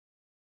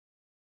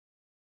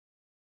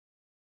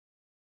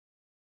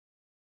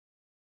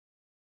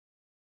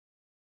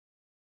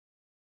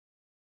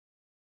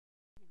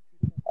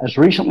As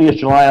recently as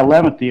July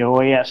 11th, the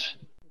OAS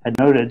had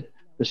noted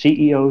the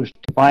CEO's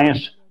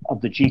defiance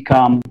of the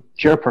GCOM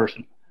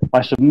chairperson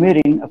by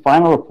submitting a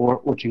final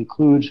report which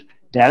includes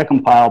data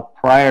compiled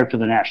prior to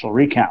the national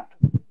recount.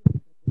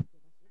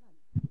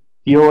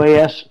 The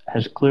OAS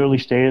has clearly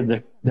stated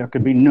that there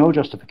could be no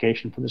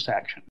justification for this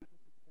action,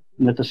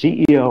 and that the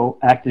CEO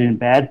acted in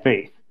bad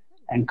faith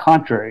and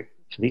contrary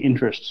to the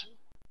interests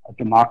of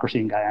democracy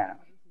in Guyana.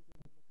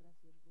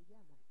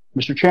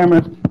 Mr.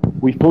 Chairman,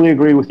 we fully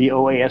agree with the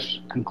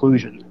OAS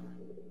conclusion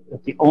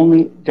that the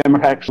only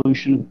democratic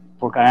solution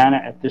for Guyana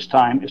at this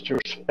time is to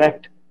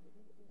respect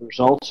the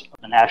results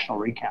of the national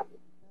recount.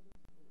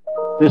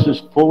 This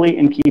is fully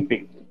in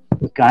keeping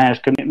with Guyana's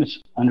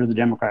commitments under the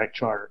Democratic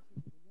Charter.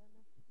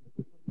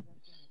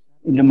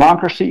 In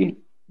democracy,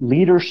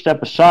 leaders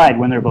step aside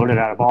when they're voted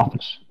out of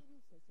office.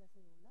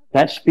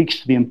 That speaks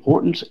to the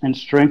importance and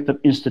strength of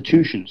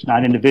institutions,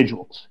 not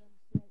individuals,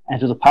 and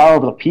to the power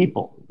of the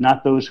people,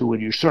 not those who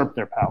would usurp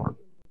their power.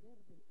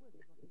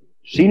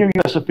 Senior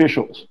U.S.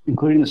 officials,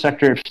 including the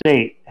Secretary of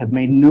State, have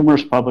made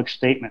numerous public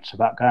statements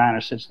about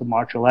Guyana since the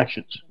March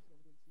elections.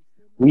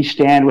 We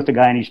stand with the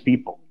Guyanese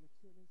people.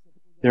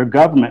 Their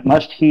government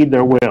must heed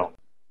their will.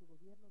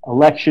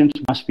 Elections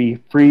must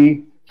be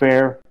free,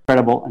 fair,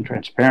 credible, and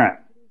transparent.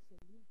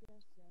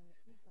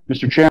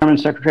 Mr. Chairman,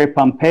 Secretary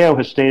Pompeo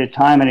has stated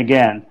time and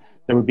again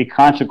there would be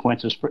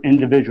consequences for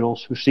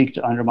individuals who seek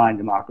to undermine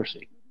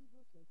democracy.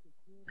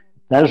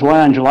 That is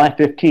why on July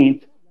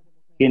 15th,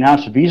 he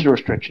announced visa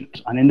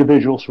restrictions on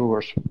individuals who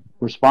were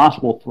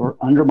responsible for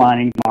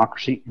undermining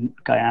democracy in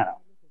Guyana.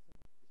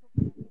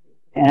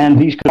 And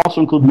these could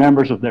also include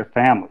members of their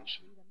families.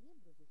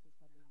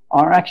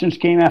 Our actions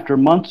came after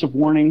months of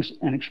warnings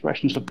and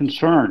expressions of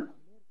concern.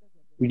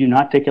 We do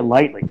not take it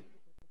lightly.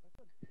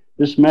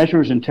 This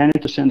measure is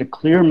intended to send a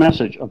clear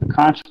message of the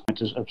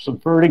consequences of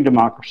subverting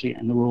democracy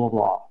and the rule of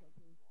law.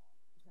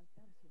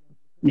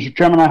 Mr.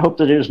 Chairman, I hope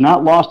that it is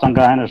not lost on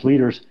Guyana's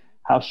leaders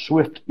how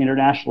swift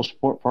international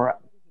support for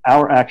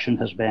our action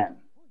has been.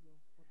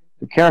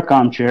 The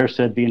CARICOM chair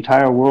said the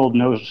entire world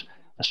knows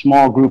a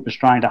small group is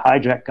trying to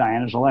hijack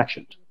Guyana's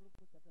elections.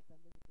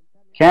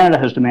 Canada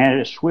has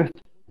demanded a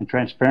swift and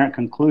transparent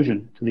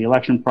conclusion to the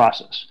election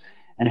process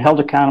and held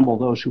accountable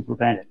those who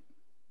prevent it.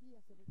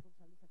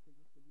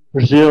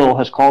 Brazil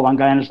has called on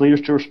Guyana's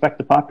leaders to respect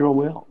the popular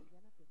will.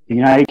 The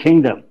United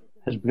Kingdom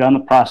has begun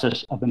the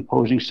process of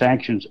imposing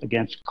sanctions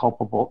against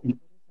culpable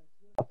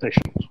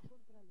officials.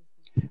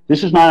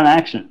 This is not an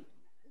accident.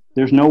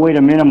 There's no way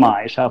to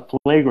minimize how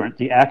flagrant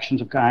the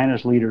actions of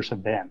Guyana's leaders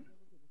have been.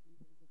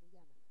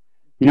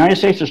 The United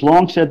States has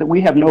long said that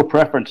we have no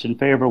preference in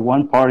favor of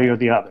one party or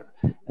the other,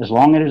 as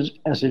long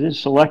as it is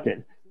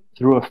selected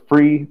through a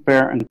free,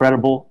 fair, and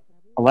credible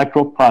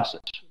electoral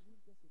process.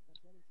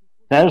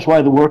 That is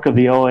why the work of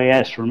the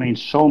OAS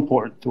remains so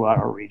important throughout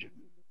our region.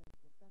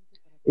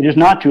 It is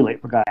not too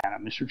late for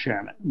Guyana, Mr.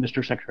 Chairman,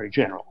 Mr. Secretary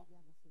General.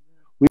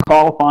 We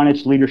call upon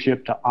its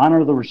leadership to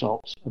honor the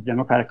results of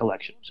democratic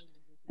elections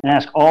and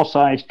ask all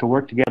sides to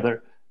work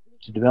together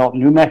to develop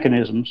new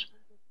mechanisms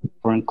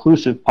for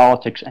inclusive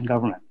politics and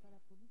government.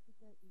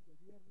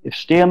 If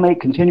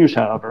stalemate continues,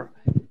 however,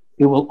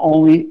 it will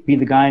only be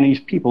the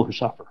Guyanese people who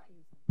suffer.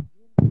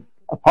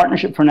 A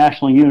Partnership for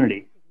National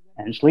Unity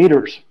and its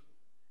leaders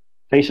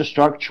face a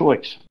stark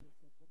choice.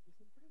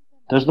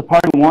 Does the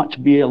party want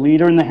to be a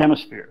leader in the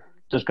hemisphere?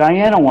 Does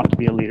Guyana want to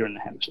be a leader in the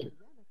hemisphere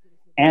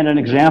and an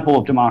example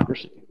of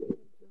democracy?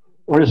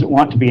 Or does it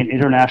want to be an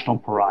international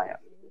pariah?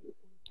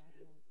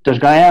 Does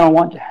Guyana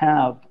want to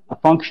have a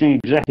functioning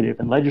executive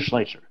and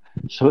legislature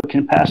so it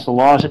can pass the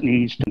laws it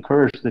needs to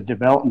encourage the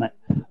development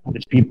of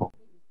its people?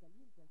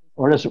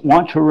 Or does it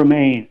want to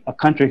remain a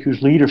country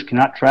whose leaders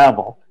cannot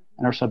travel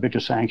and are subject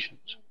to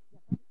sanctions?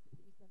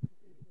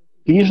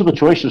 These are the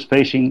choices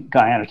facing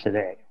Guyana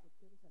today.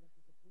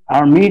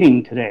 Our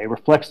meeting today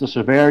reflects the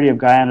severity of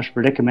Guyana's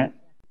predicament,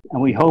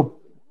 and we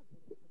hope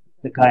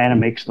that Guyana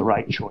makes the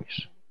right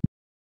choice.